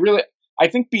somewhat. I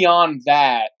think beyond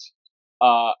that,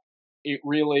 it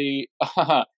really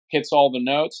hits all the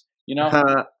notes, you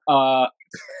know?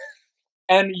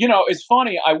 And, you know, it's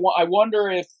funny. I wonder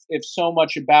if so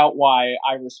much about why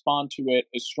I respond to it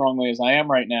as strongly as I am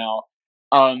right now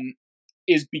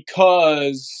is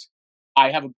because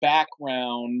I have a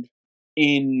background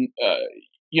in,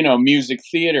 you know, music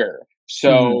theater.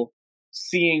 So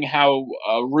seeing how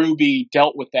Ruby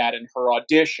dealt with that in her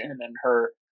audition and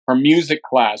her music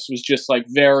class was just, like,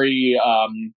 very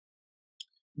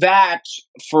that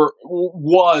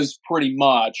was pretty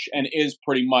much and is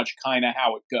pretty much kind of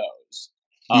how it goes.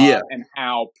 And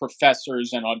how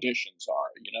professors and auditions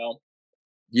are, you know?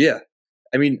 Yeah.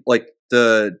 I mean, like,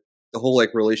 the whole,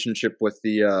 like, relationship with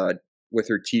with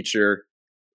her teacher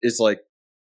is, like,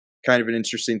 kind of an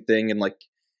interesting thing. And, like,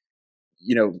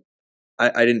 you know,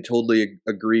 I didn't totally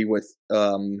agree with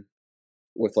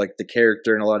like, the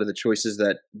character and a lot of the choices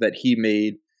that he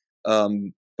made.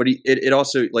 But it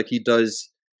also, like, he does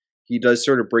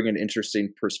sort of bring an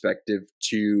interesting perspective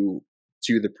to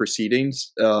the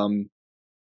proceedings.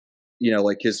 You know,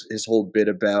 like, his whole bit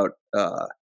about,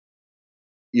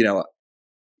 you know,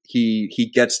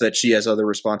 he gets that she has other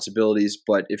responsibilities,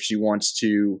 but if she wants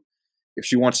to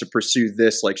pursue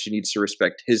this, like, she needs to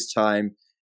respect his time.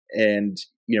 And,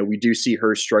 you know, we do see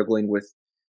her struggling with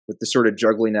the sort of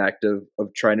juggling act of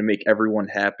trying to make everyone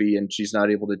happy, and she's not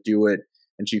able to do it.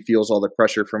 And she feels all the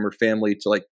pressure from her family to,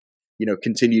 like, you know,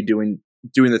 continue doing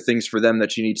the things for them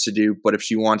that she needs to do. But if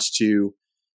she wants to,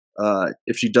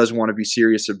 if she does want to be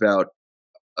serious about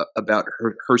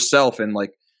herself and,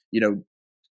 like, you know,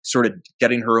 sort of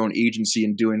getting her own agency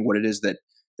and doing what it is that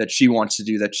she wants to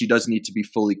do, that she does need to be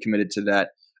fully committed to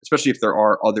that, especially if there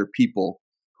are other people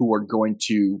who are going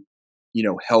to, you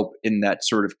know, help in that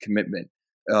sort of commitment.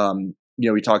 You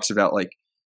know, he talks about, like,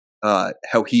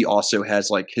 how he also has,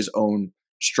 like, his own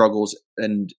struggles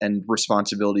and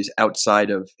responsibilities outside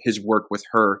of his work with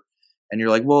her. And you're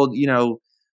like, well, you know,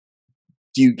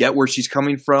 do you get where she's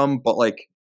coming from? But, like,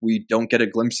 we don't get a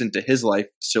glimpse into his life.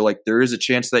 So like there is a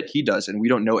chance that he does, and we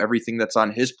don't know everything that's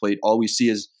on his plate. All we see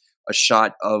is a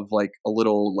shot of like a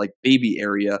little like baby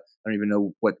area. I don't even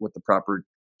know what the proper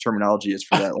terminology is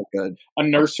for that. Like a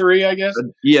nursery, I guess.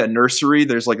 Nursery.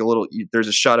 There's like there's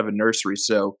a shot of a nursery.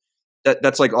 So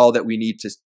that's like all that we need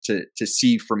to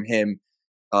see from him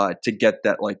to get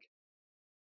that. Like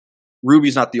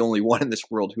Ruby's not the only one in this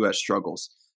world who has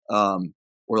struggles, or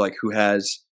like who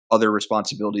has other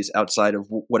responsibilities outside of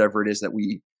whatever it is that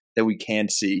we can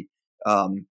see.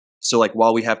 So like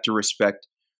while we have to respect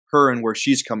her and where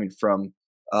she's coming from,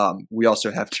 we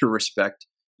also have to respect,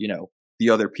 the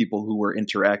other people who we're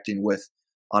interacting with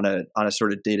on a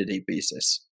sort of day-to-day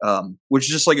basis, which is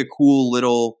just like a cool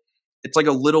little, it's like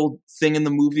a little thing in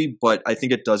the movie, but I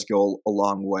think it does go a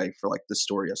long way for like the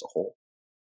story as a whole.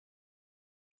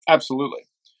 Absolutely.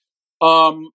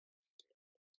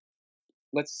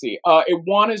 Let's see. It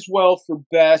won as well for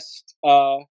best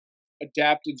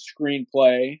adapted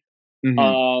screenplay.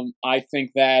 Mm-hmm. I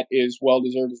think that is well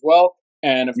deserved as well,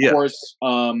 and of course,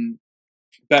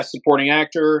 best supporting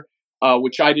actor,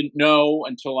 which I didn't know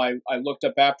until I looked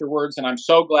up afterwards, and I'm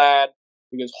so glad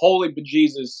because holy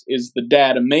bejesus is the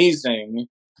dad amazing.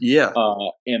 Yeah.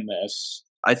 In this,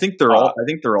 I think they're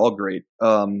all great.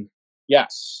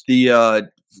 Yes.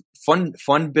 The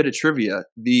fun bit of trivia: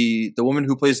 the woman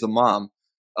who plays the mom,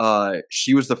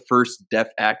 she was the first deaf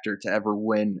actor to ever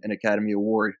win an Academy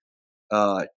Award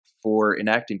for an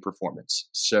acting performance.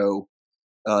 So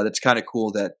that's kind of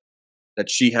cool that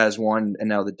she has one, and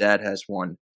now the dad has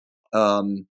one.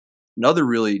 Another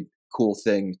really cool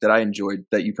thing that I enjoyed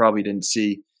that you probably didn't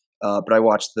see, but I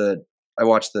watched the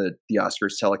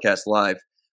Oscars telecast live.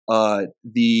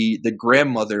 The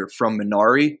grandmother from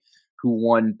Minari, who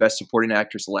won Best Supporting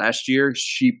Actress last year,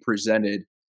 she presented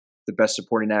the Best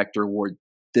Supporting Actor award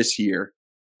this year.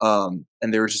 And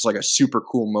there was just like a super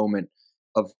cool moment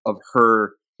of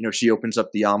her, she opens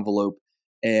up the envelope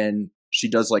and she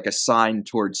does like a sign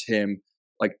towards him,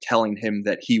 like telling him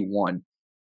that he won.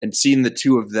 And seeing the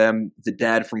two of them, the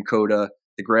dad from Coda,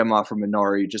 the grandma from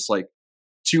Minari, just like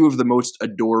two of the most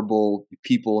adorable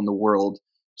people in the world,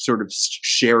 sort of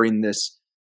sharing this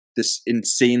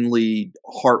insanely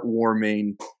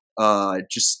heartwarming,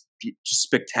 just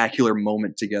spectacular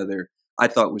moment together, I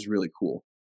thought was really cool.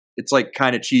 It's like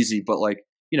kind of cheesy, but like,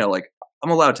 like I'm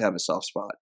allowed to have a soft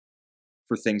spot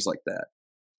for things like that.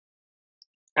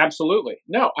 Absolutely.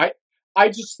 No, I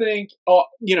just think,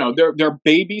 they're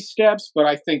baby steps, but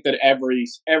I think that every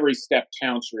step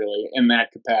counts really in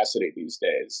that capacity these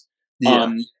days.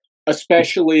 Yeah.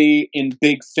 Especially in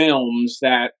big films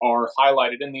that are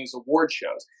highlighted in these award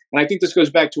shows. And I think this goes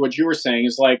back to what you were saying,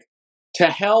 is like, to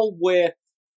hell with,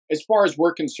 as far as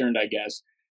we're concerned, I guess,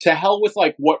 to hell with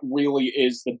like what really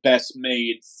is the best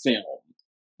made film.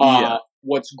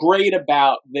 What's great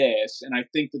about this, and I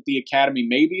think that the Academy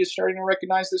maybe is starting to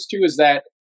recognize this too, is that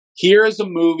here is a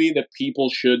movie that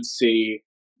people should see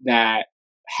that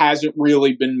hasn't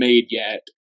really been made yet.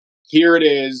 Here it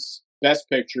is, Best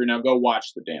Picture. Now go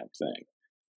watch the damn thing.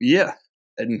 Yeah,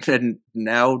 and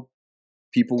now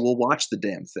people will watch the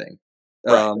damn thing.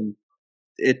 Right.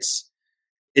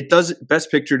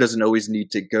 Best Picture doesn't always need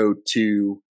to go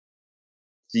to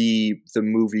the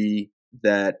movie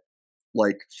that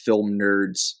like film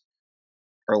nerds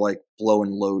are like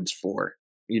blowing loads for.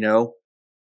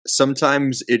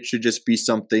 Sometimes it should just be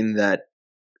something that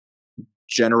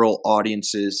general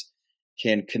audiences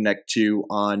can connect to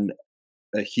on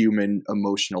a human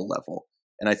emotional level.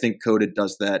 And I think Coda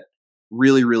does that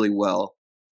really, really well.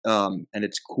 And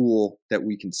it's cool that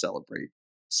we can celebrate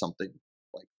something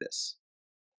like this.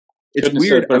 It's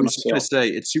weird. I was just going to say,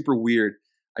 it's super weird.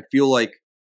 I feel like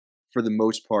for the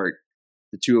most part,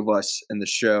 the two of us and the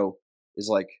show is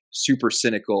like super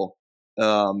cynical.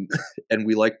 And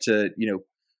we like to,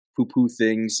 poo-poo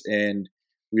things, and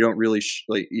we don't really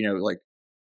show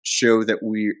that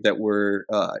we're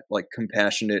like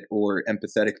compassionate or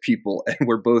empathetic people. And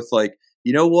we're both like,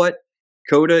 you know what,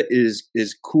 Coda is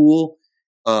cool,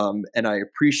 and I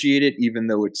appreciate it, even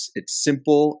though it's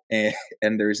simple and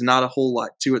there's not a whole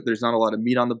lot to it. There's not a lot of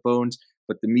meat on the bones,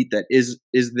 but the meat that is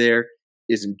there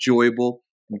is enjoyable.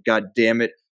 And God damn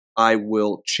it, I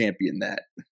will champion that.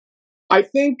 I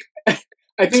think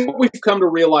what we've come to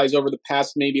realize over the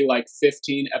past maybe like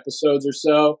 15 episodes or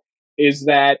so is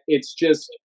that it's just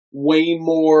way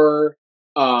more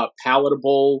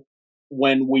palatable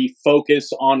when we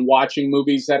focus on watching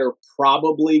movies that are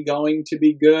probably going to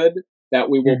be good, that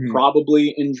we will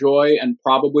probably enjoy and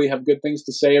probably have good things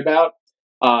to say about,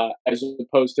 as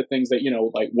opposed to things that,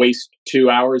 like waste 2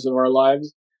 hours of our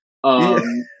lives.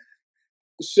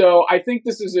 So I think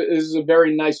this is a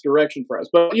very nice direction for us.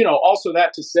 But also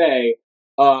that to say,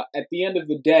 at the end of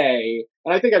the day,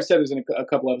 and I think I've said this in a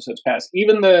couple episodes past,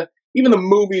 even the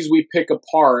movies we pick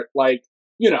apart, like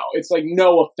it's like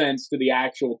no offense to the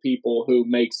actual people who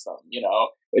makes them.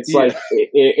 It's like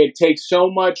it takes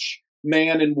so much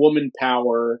man and woman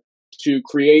power to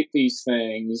create these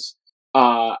things,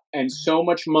 and so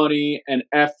much money and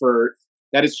effort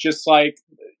that it's just like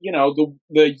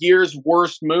the year's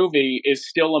worst movie is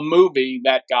still a movie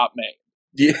that got made.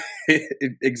 Yeah,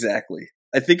 exactly.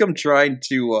 I think I'm trying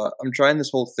this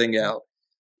whole thing out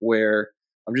where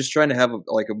I'm just trying to have a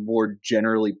more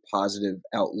generally positive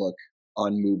outlook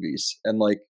on movies, and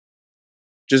like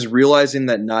just realizing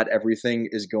that not everything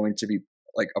is going to be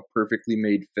like a perfectly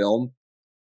made film,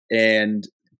 and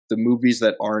the movies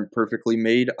that aren't perfectly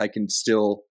made, I can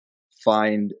still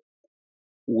find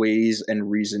ways and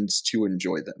reasons to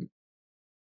enjoy them.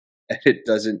 And it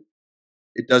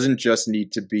doesn't just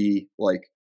need to be like,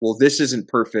 well, this isn't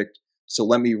perfect, so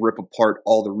let me rip apart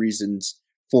all the reasons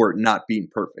for it not being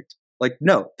perfect. Like,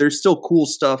 no, there's still cool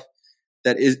stuff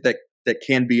that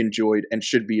can be enjoyed and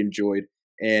should be enjoyed.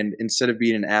 And instead of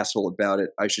being an asshole about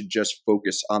it, I should just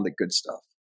focus on the good stuff.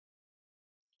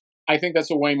 I think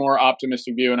that's a way more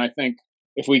optimistic view. And I think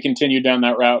if we continue down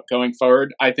that route going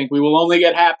forward, I think we will only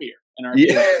get happier in our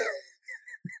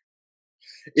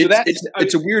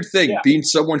It's a weird thing being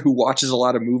someone who watches a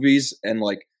lot of movies and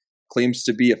like claims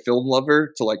to be a film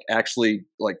lover to like actually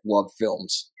like love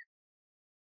films.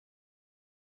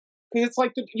 Because it's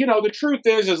like the truth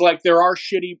is like there are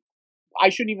shitty. I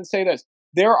shouldn't even say this.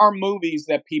 There are movies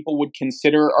that people would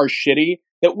consider are shitty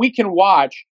that we can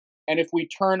watch, and if we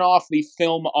turn off the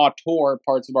film auteur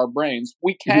parts of our brains,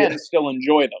 we can still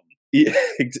enjoy them. Yeah,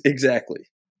 exactly.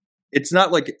 It's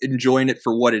not like enjoying it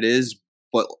for what it is,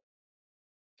 but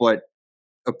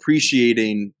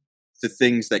appreciating the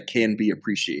things that can be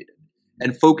appreciated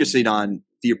and focusing on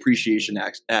the appreciation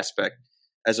aspect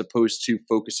as opposed to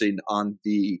focusing on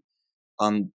the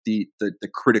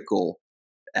critical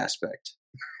aspect.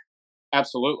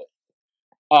 Absolutely.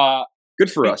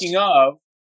 Good for us. Speaking of,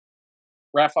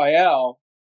 Raphael,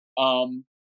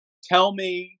 tell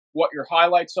me what your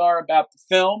highlights are about the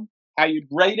film, how you'd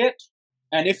rate it,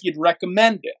 and if you'd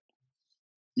recommend it.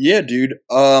 Yeah, dude.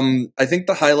 I think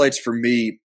the highlights for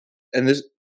me, and this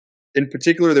in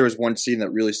particular, there was one scene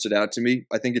that really stood out to me.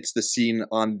 I think it's the scene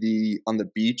on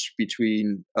the beach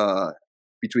between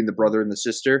the brother and the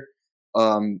sister.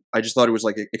 I just thought it was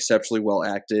like exceptionally well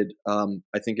acted.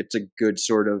 I think it's a good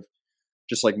sort of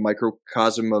just like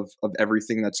microcosm of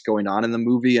everything that's going on in the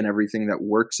movie and everything that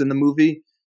works in the movie.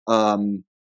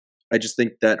 I just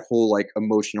think that whole like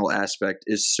emotional aspect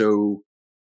is so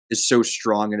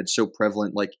strong and it's so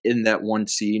prevalent like in that one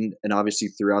scene and obviously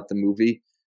throughout the movie.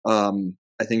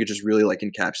 I think it just really like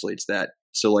encapsulates that.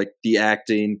 So like the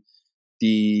acting,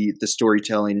 the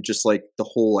storytelling, just like the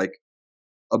whole like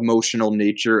emotional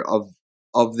nature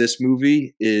of this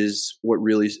movie is what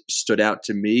really stood out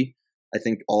to me. I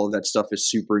think all of that stuff is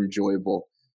super enjoyable.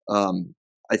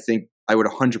 I think I would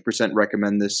 100%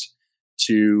 recommend this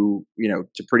to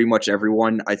pretty much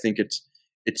everyone. I think it's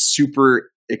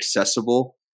super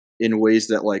accessible in ways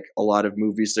that like a lot of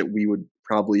movies that we would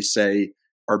probably say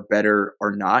are better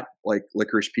are not. Like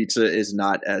Licorice Pizza is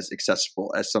not as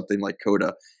accessible as something like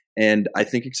Coda. And I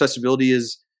think accessibility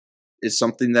is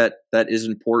something that is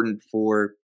important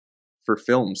for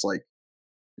films. Like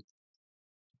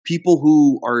people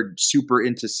who are super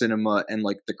into cinema and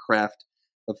like the craft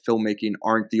of filmmaking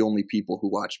aren't the only people who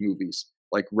watch movies.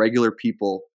 Like regular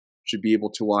people should be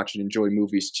able to watch and enjoy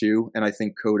movies too. And I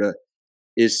think Coda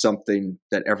is something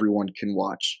that everyone can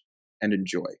watch and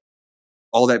enjoy.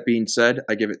 All that being said,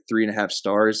 I give it 3.5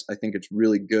 stars. I think it's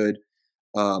really good.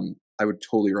 I would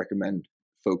totally recommend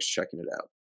folks checking it out.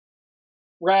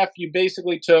 Raph, you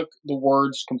basically took the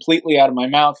words completely out of my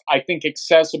mouth. I think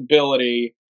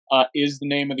accessibility is the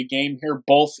name of the game here,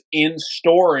 both in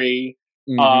story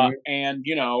and,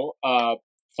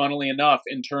 funnily enough,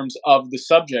 in terms of the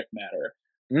subject matter.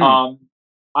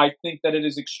 I think that it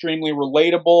is extremely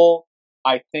relatable.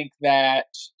 I think that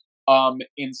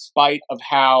in spite of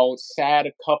how sad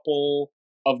a couple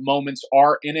of moments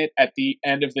are in it, at the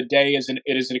end of the day,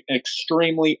 it is an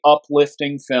extremely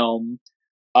uplifting film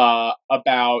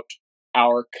about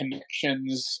our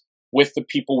connections with the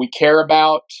people we care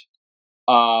about.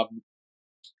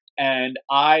 And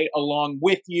I, along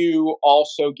with you,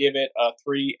 also give it a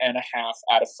 3.5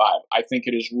 out of 5. I think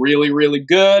it is really, really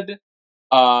good.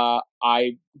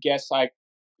 I guess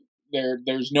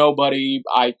there's nobody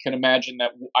I can imagine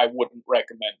that I wouldn't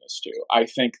recommend this to. I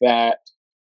think that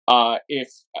if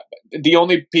the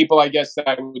only people I guess that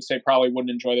I would say probably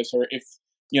wouldn't enjoy this are if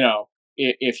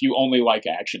if you only like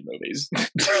action movies.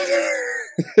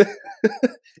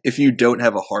 If you don't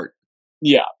have a heart.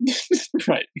 Yeah.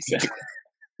 Right, exactly.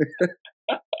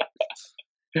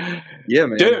 Yeah,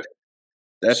 man. Dude,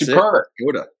 that's superb. it.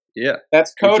 Coda. Yeah.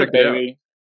 That's Coda, baby.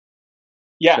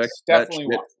 Yes, definitely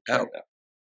watch out.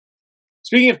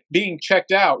 Speaking of being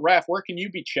checked out, Raph, where can you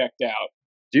be checked out?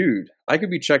 Dude, I could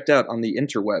be checked out on the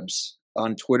interwebs,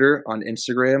 on Twitter, on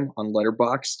Instagram, on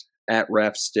Letterboxd, at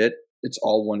RaphStitt. It's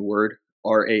all one word,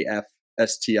 RaFStitt.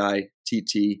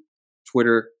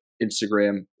 Twitter,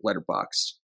 Instagram,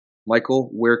 Letterboxd. Michael,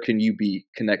 where can you be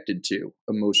connected to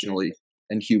emotionally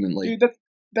and humanly? Dude,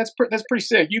 that's pretty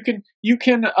sick. You can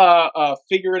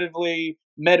figuratively,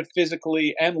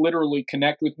 metaphysically, and literally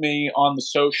connect with me on the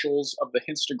socials of the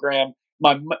Instagram.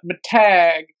 My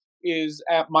tag is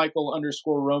at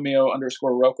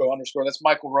Michael_Romeo_Rocco_. That's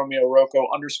Michael Romeo Rocco,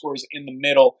 underscores in the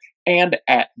middle and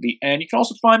at the end. You can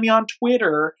also find me on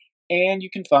Twitter, and you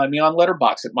can find me on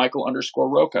Letterboxd at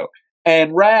Michael_Rocco.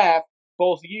 And Raph,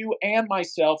 both you and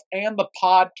myself and the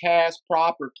podcast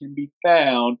proper can be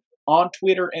found on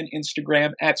Twitter and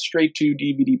Instagram at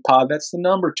Straight2DVD Pod. That's the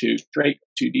number 2,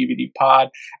 Straight2DVD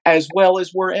Pod, as well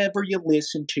as wherever you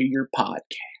listen to your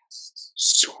podcasts.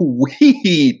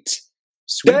 Sweet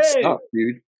stuff,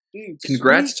 dude.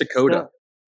 Congrats to Coda. Stuff.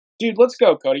 Dude, let's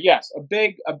go, Coda. Yes, a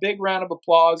big round of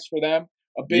applause for them.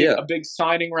 A big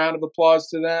signing round of applause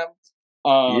to them.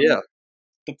 The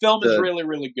film is really,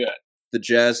 really good. The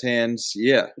jazz hands,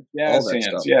 The jazz hands,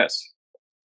 stuff. Yes.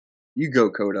 You go,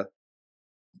 Coda.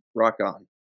 Rock on.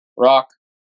 Rock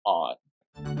on.